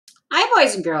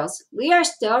boys and girls, we are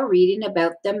still reading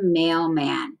about the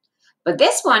mailman, but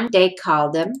this one they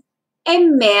call them a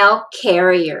mail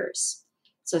carriers.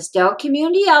 So still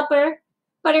community helper,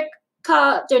 but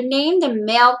they're named the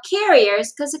mail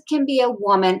carriers because it can be a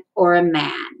woman or a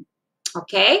man.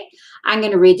 Okay, I'm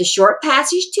going to read the short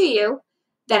passage to you.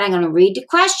 Then I'm going to read the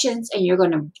questions, and you're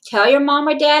going to tell your mom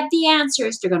or dad the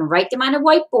answers. They're going to write them on a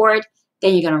whiteboard.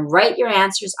 Then you're going to write your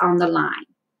answers on the line.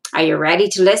 Are you ready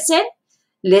to listen?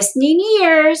 Listening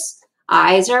ears,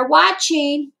 eyes are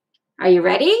watching. Are you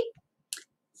ready?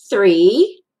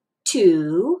 3,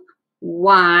 2,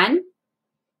 1.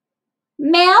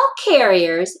 Mail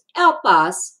carriers help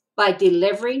us by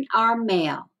delivering our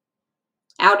mail.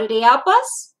 How do they help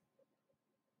us?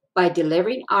 By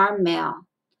delivering our mail.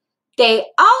 They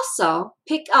also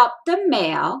pick up the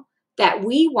mail that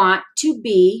we want to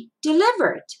be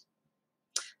delivered.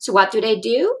 So what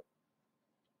do?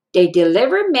 They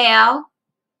deliver mail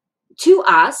to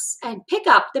us and pick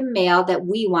up the mail that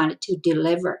we wanted to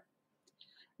deliver.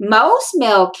 Most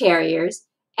mail carriers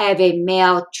have a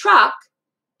mail truck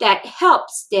that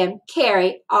helps them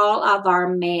carry all of our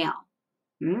mail.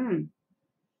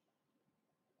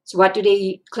 So what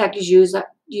do collectors use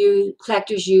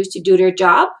to do their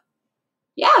job?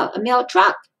 Yeah, a mail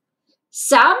truck.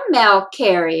 Some mail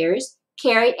carriers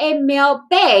carry a mail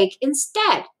bag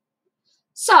instead.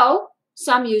 So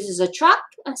some uses a truck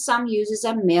and some uses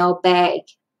a mail bag.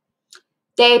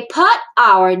 They put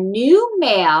our new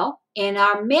mail in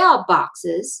our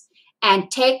mailboxes and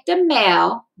take the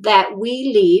mail that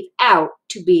we leave out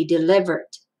to be delivered.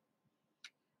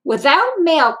 Without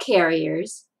mail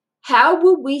carriers, how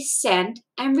would we send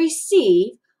and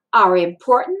receive our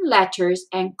important letters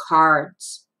and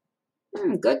cards?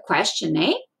 Good question,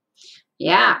 eh?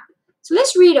 Yeah. So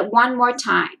let's read it one more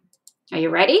time. Are you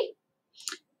ready?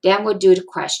 Then we'll do the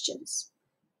questions.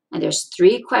 And there's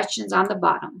 3 questions on the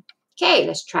bottom. Okay,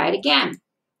 let's try it again.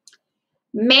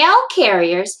 Mail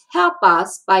carriers help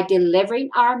us by delivering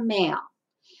our mail.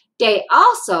 They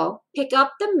also pick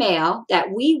up the mail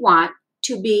that we want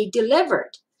to be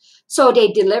delivered. So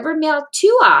they deliver mail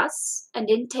to us and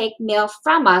then take mail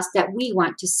from us that we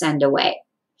want to send away.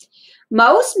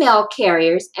 Most mail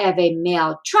carriers have a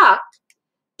mail truck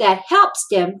that helps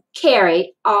them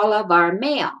carry all of our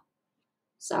mail.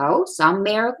 So some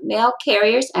mail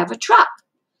carriers have a truck.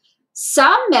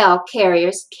 Some mail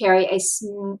carriers carry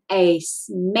a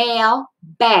mail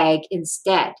bag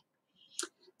instead.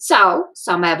 So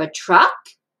some have a truck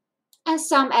and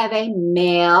some have a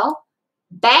mail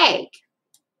bag,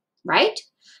 right?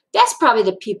 That's probably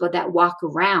the people that walk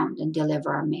around and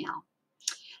deliver our mail.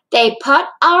 They put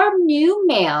our new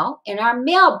mail in our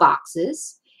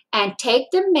mailboxes and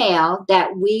take the mail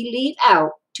that we leave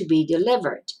out to be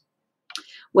delivered.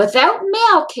 Without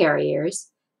mail carriers,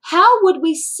 how would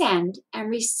we send and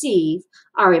receive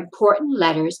our important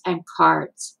letters and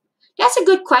cards? That's a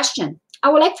good question. I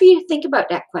would like for you to think about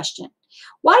that question.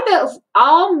 What about if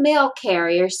all mail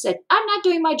carriers said, I'm not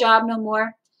doing my job no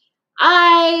more.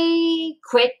 I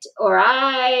quit or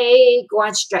I go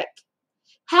on strike.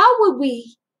 How would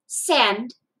we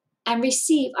send and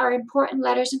receive our important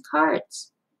letters and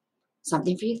cards?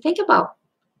 Something for you to think about.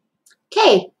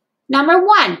 Okay, number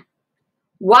 1.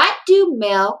 What do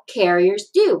mail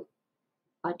carriers do?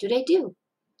 What do they do?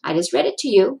 I just read it to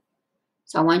you.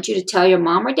 So I want you to tell your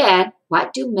mom or dad,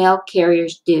 what do mail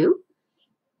carriers do?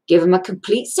 Give them a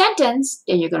complete sentence.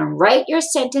 Then you're going to write your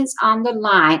sentence on the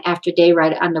line after they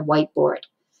write it on the whiteboard.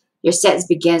 Your sentence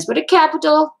begins with a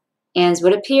capital, ends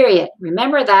with a period.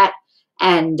 Remember that.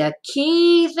 And the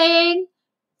key thing,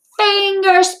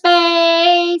 finger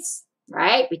space,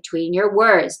 right? Between your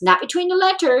words, not between the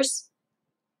letters.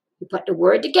 You put the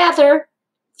word together,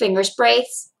 finger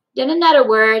space, then another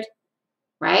word,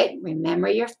 right? Remember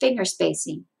your finger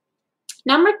spacing.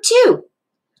 Number 2,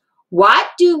 what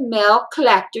do mail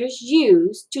collectors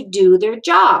use to do their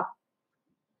job?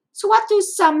 So what do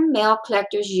some mail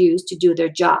collectors use to do their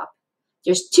job?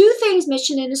 There's 2 things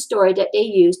mentioned in the story that they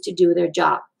use to do their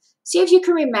job. See if you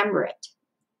can remember it,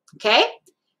 okay?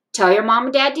 Tell your mom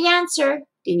and dad the answer,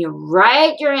 then you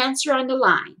write your answer on the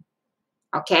line,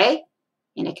 okay?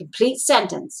 In a complete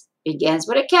sentence. Begins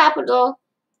with a capital,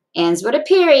 ends with a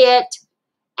period,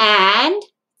 and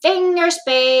finger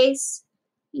space.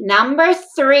 Number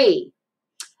 3,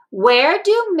 where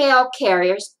do mail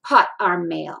carriers put our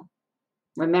mail?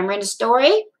 Remember in the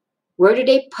story? Where do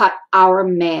they put our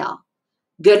mail?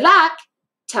 Good luck.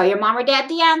 Tell your mom or dad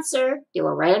the answer. They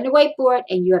will write on the whiteboard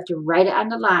and you have to write it on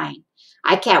the line.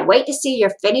 I can't wait to see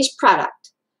your finished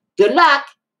product. Good luck.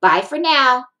 Bye for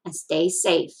now and stay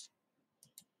safe.